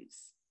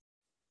use.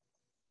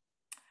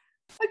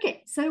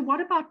 Okay, so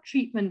what about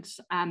treatment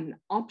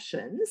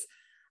options?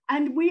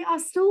 And we are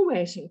still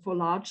waiting for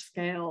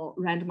large-scale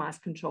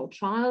randomized controlled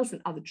trials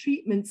and other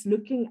treatments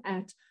looking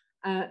at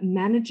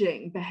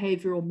managing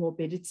behavioral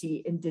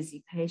morbidity in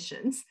dizzy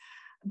patients.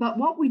 But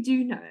what we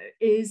do know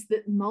is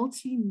that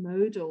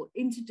multimodal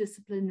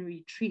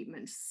interdisciplinary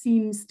treatment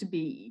seems to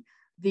be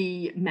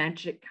the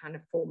magic kind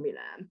of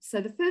formula.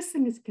 So the first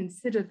thing is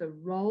consider the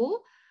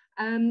role,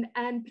 and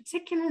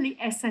particularly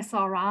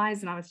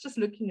SSRIs. And I was just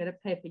looking at a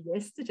paper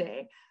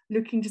yesterday,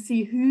 looking to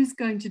see who's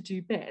going to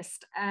do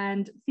best.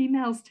 And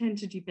females tend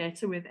to do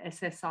better with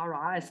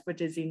SSRIs for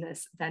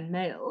dizziness than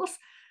males.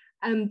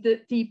 And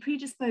the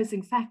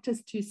predisposing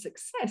factors to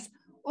success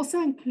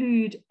also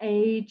include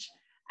age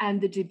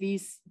and the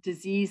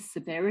disease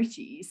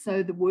severity.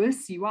 So the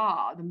worse you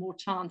are, the more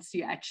chance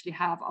you actually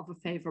have of a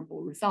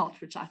favorable result,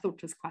 which I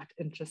thought was quite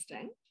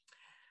interesting.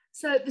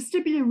 So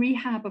vestibular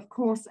rehab, of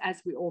course,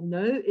 as we all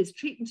know, is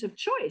treatment of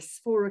choice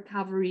for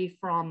recovery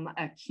from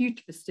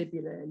acute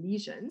vestibular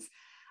lesions.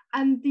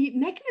 And the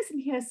mechanism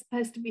here is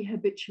supposed to be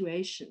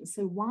habituation.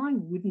 So why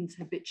wouldn't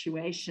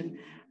habituation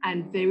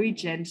and very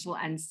gentle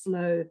and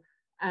slow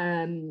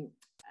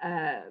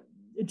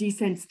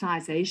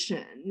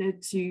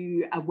desensitization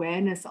to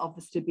awareness of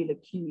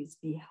vestibular cues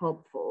be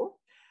helpful?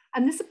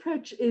 And this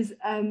approach is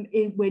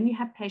when you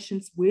have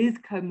patients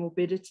with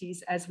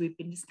comorbidities, as we've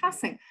been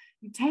discussing,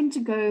 you tend to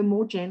go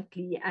more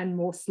gently and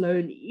more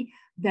slowly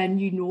than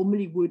you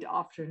normally would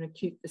after an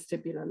acute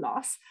vestibular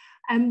loss.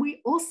 And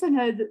we also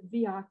know that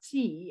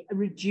VRT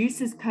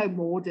reduces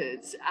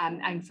comorbid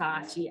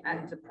anxiety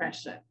and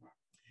depression.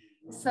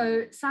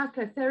 So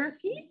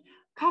psychotherapy,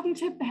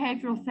 cognitive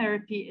behavioral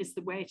therapy is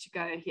the way to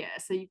go here.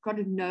 So you've got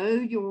to know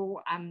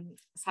your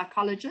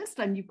psychologist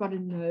and you've got to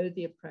know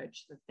the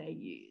approach that they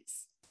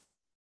use.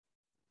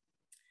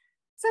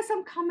 So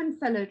some common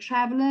fellow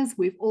travelers,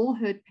 we've all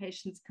heard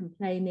patients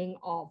complaining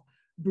of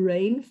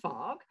brain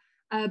fog.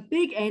 A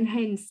big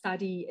NHANES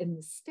study in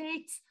the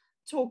States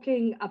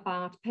talking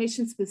about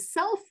patients with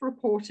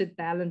self-reported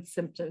balance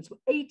symptoms were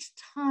 8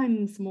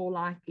 times more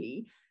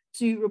likely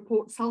to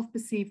report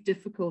self-perceived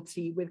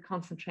difficulty with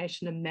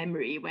concentration and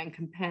memory when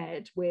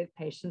compared with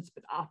patients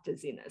without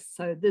dizziness.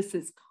 So this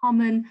is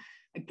common.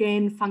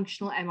 Again,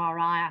 functional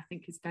MRI, I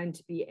think, is going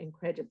to be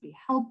incredibly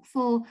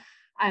helpful.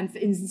 For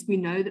instance, we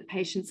know that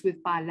patients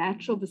with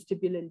bilateral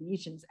vestibular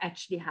lesions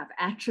actually have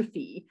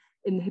atrophy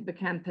in the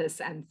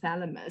hippocampus and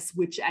thalamus,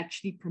 which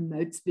actually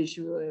promotes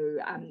visual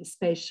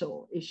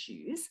spatial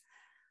issues.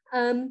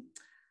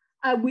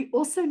 We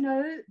also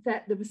know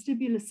that the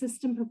vestibular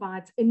system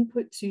provides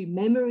input to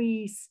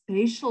memory,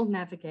 spatial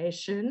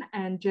navigation,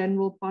 and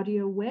general body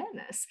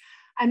awareness.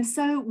 And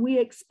so we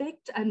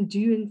expect and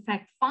do in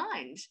fact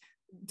find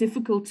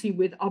difficulty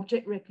with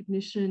object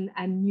recognition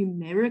and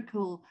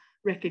numerical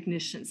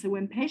recognition. So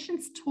when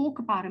patients talk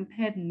about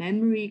impaired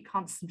memory,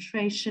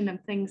 concentration,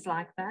 and things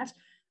like that,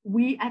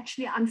 we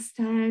actually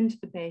understand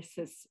the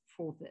basis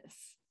for this.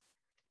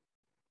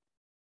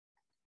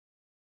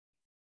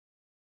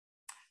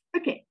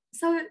 Okay,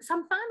 so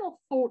some final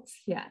thoughts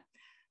here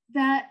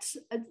that,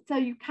 so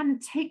you kind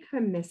of take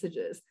home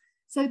messages.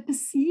 So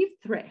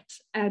perceived threat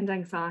and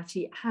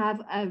anxiety have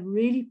a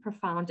really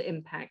profound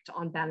impact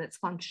on balance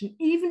function,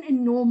 even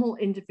in normal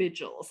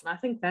individuals. And I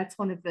think that's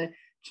one of the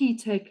key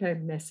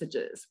take-home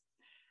messages.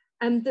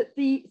 And that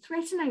the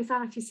threat and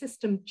anxiety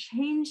system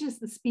changes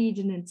the speed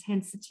and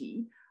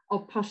intensity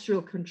of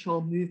postural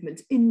control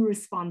movement in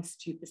response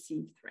to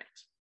perceived threat.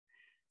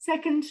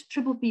 Second,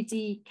 triple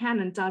PD can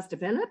and does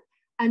develop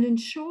and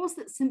ensures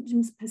that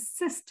symptoms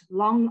persist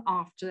long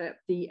after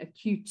the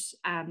acute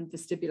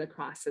vestibular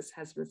crisis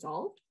has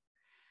resolved.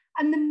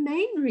 And the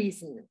main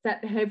reason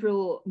that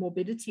behavioral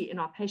morbidity in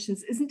our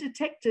patients isn't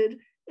detected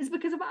is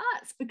because of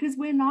us, because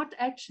we're not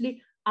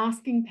actually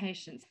asking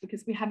patients,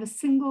 because we have a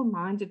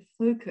single-minded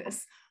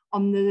focus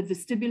on the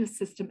vestibular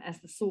system as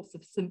the source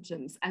of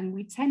symptoms, and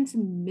we tend to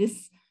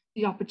miss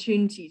the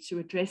opportunity to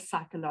address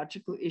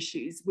psychological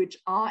issues, which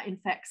are in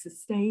fact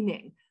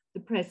sustaining the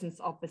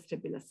presence of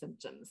vestibular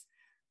symptoms.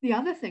 The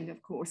other thing,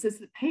 of course, is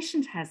that the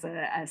patient has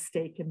a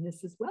stake in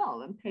this as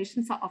well, and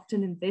patients are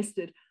often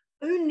invested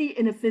only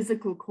in a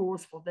physical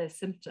cause for their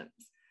symptoms.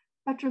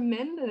 But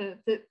remember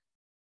that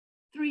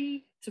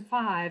 3 to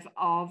 5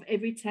 of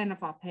every 10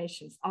 of our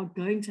patients are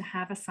going to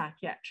have a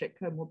psychiatric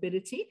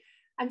comorbidity.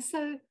 And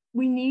so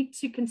we need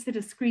to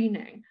consider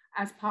screening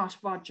as part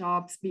of our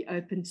jobs, be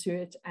open to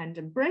it and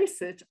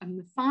embrace it. And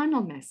the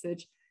final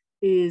message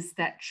is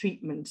that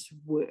treatment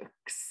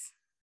works.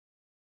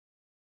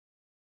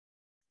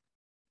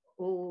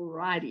 All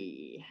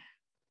righty.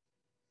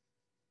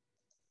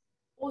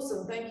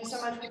 Awesome. Thank you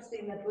so much,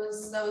 Christine. That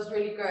was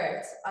really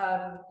great.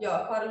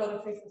 Yeah, quite a lot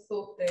of food for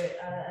thought there,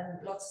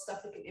 and lots of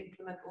stuff we can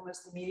implement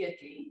almost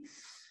immediately.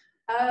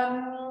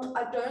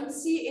 I don't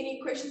see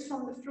any questions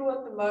from the floor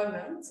at the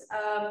moment.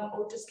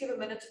 Or just give a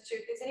minute or two.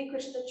 If there's any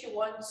questions that you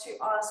want to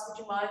ask, would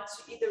you mind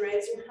to either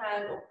raise your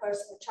hand or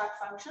post in the chat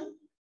function,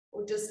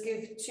 or just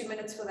give 2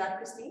 minutes for that,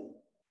 Christine?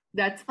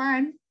 That's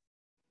fine.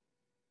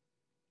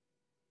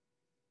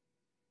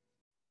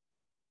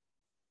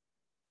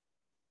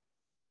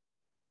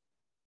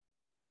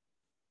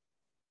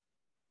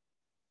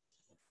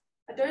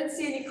 I don't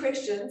see any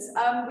questions.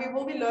 We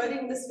will be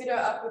loading this video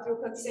up with your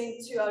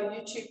consent to our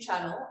YouTube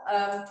channel.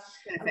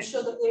 I'm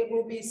sure that there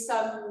will be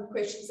some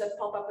questions that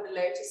pop up at a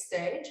later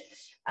stage.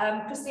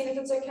 Christine, if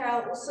it's okay,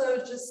 I'll also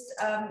just,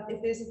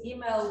 if there's an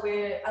email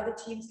where other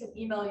teams can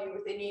email you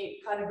with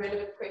any kind of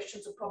relevant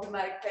questions or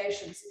problematic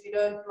patients, if you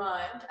don't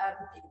mind,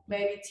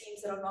 maybe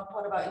teams that are not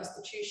part of our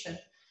institution.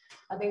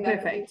 I think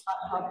that would be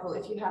quite helpful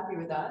if you're happy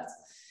with that.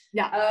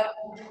 Yeah.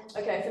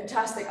 Okay,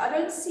 fantastic. I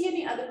don't see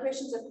any other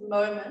questions at the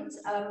moment.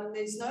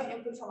 There's no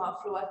input from our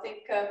floor. I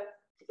think the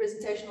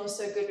presentation was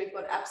so good, we've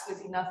got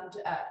absolutely nothing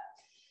to add.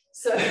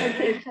 So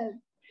okay,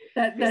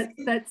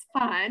 that's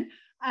fine.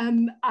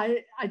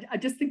 I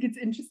just think it's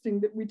interesting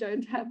that we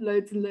don't have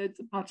loads and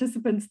loads of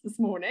participants this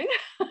morning.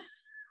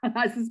 And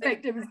I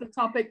suspect it was the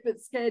topic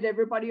that scared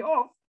everybody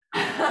off.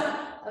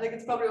 I think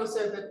it's probably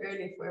also a bit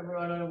early for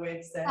everyone on a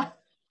Wednesday.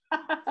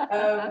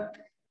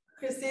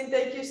 Christine,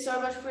 thank you so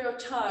much for your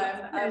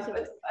time.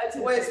 It's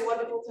always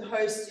wonderful to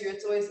host you.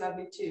 It's always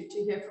lovely to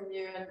hear from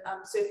you, and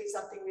certainly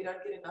something we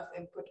don't get enough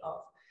input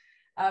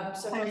of.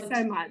 So thanks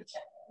so much.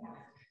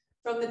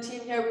 From the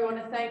team here, we want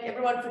to thank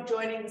everyone for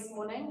joining this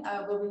morning.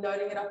 We'll be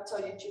loading it up to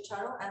our YouTube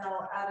channel, and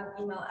I'll add an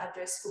email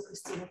address for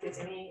Christine if there's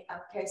any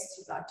cases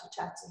you'd like to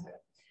chat to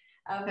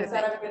her. With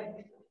that, I'm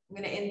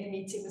going to end the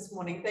meeting this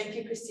morning. Thank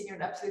you, Christine. You're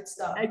an absolute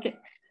star. Okay.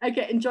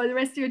 Enjoy the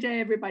rest of your day,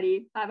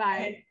 everybody.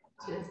 Bye-bye.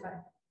 Cheers.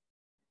 Bye.